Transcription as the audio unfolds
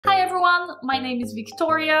everyone, my name is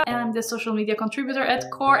Victoria and I'm the social media contributor at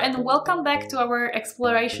Core, and welcome back to our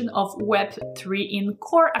exploration of Web3 in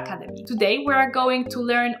Core Academy. Today we are going to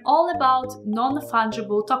learn all about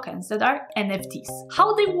non-fungible tokens, that are NFTs.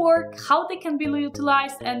 How they work, how they can be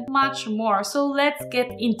utilized, and much more. So let's get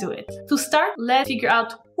into it. To start, let's figure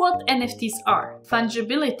out what NFTs are.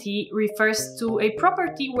 Fungibility refers to a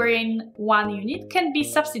property wherein one unit can be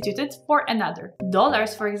substituted for another.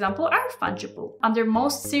 Dollars, for example, are fungible. Under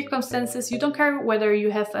most circumstances, you don't care whether you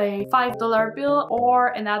have a $5 bill or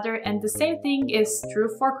another, and the same thing is true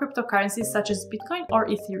for cryptocurrencies such as Bitcoin or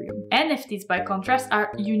Ethereum. NFTs, by contrast,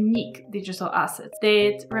 are unique digital assets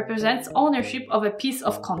that represents ownership of a piece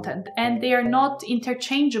of content, and they are not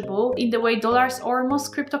interchangeable in the way dollars or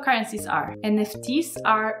most cryptocurrencies are. NFTs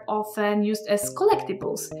are often used as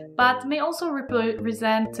collectibles, but may also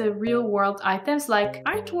represent real-world items like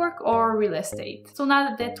artwork or real estate. So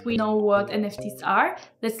now that we know what NFTs are,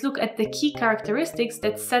 let's look at the key characteristics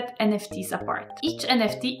that set NFTs apart. Each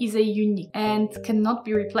NFT is a unique and cannot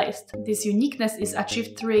be replaced. This uniqueness is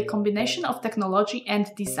achieved through a combination of technology and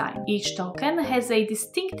design. Each token has a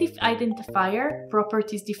distinctive identifier,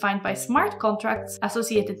 properties defined by smart contracts,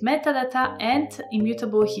 associated metadata, and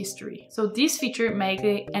immutable history. So this feature makes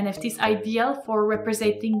the NFTs ideal for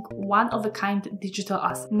representing one-of-a-kind digital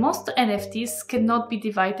assets. Most NFTs cannot be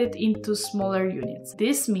divided into smaller units.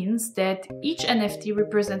 This means that each NFT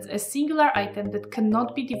represents a singular item that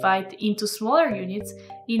cannot be divided into smaller units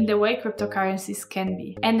in the way cryptocurrencies can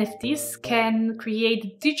be. NFTs can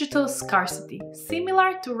create digital scarcity,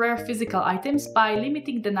 similar to rare physical items, by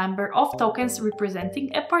limiting the number of tokens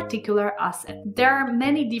representing a particular asset. There are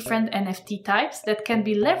many different NFT types that can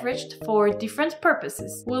be leveraged for different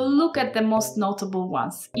purposes. We'll look at the most notable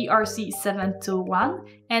ones: ERC-721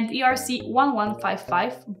 and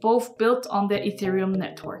ERC-1155, both built on the Ethereum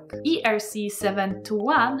network.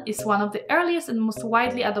 ERC-721 is one of the earliest and most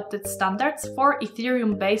widely adopted standards for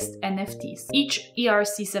Ethereum-based NFTs. Each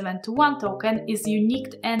ERC-721 token is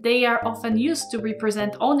unique, and they are often used to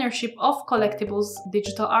represent ownership of collectibles,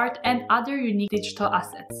 digital art, and other unique digital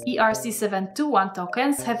assets. ERC-721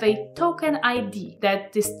 tokens have a token ID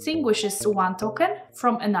that distinguishes one token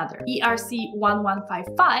from another.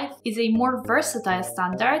 ERC-1155 is a more versatile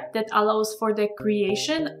standard that allows for the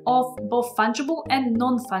creation of both fungible and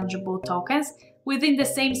non-fungible tokens within the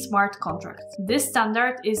same smart contract. This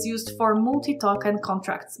standard is used for multi-token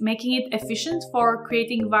contracts, making it efficient for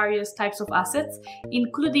creating various types of assets,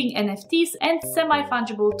 including NFTs and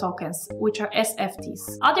semi-fungible tokens, which are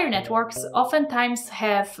SFTs. Other networks oftentimes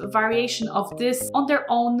have variation of this on their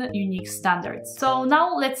own unique standards. So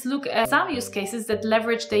now let's look at some use cases that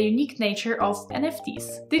leverage the unique nature of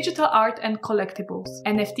NFTs. Digital art and collectibles.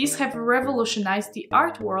 NFTs have revolutionized the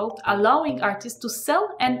art world, allowing artists to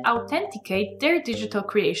sell and authenticate their digital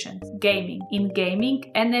creations. Gaming. In gaming,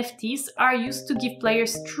 NFTs are used to give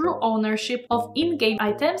players true ownership of in-game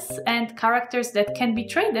items and characters that can be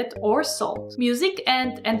traded or sold. Music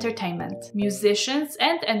and entertainment. Musicians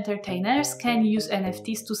and entertainers can use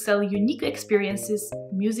NFTs to sell unique experiences,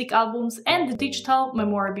 music albums, and digital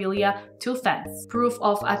memorabilia to fans. Proof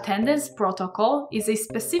of attendance protocol is a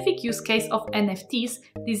specific use case of NFTs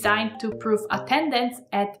designed to prove attendance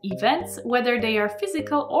at events, whether they are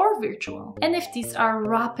physical or virtual. NFTs are a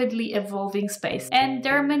rapidly evolving space, and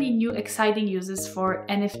there are many new exciting uses for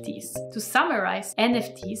NFTs. To summarize,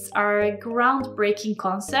 NFTs are a groundbreaking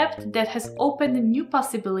concept that has opened new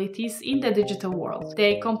possibilities in the digital world.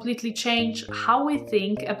 They completely change how we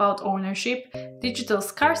think about ownership, digital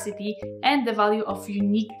scarcity, and the value of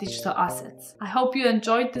unique digital assets. I hope you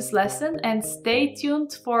enjoyed this lesson, and stay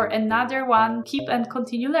tuned for another one. Keep and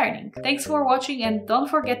continue learning. Thanks for watching, and don't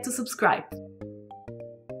forget to subscribe.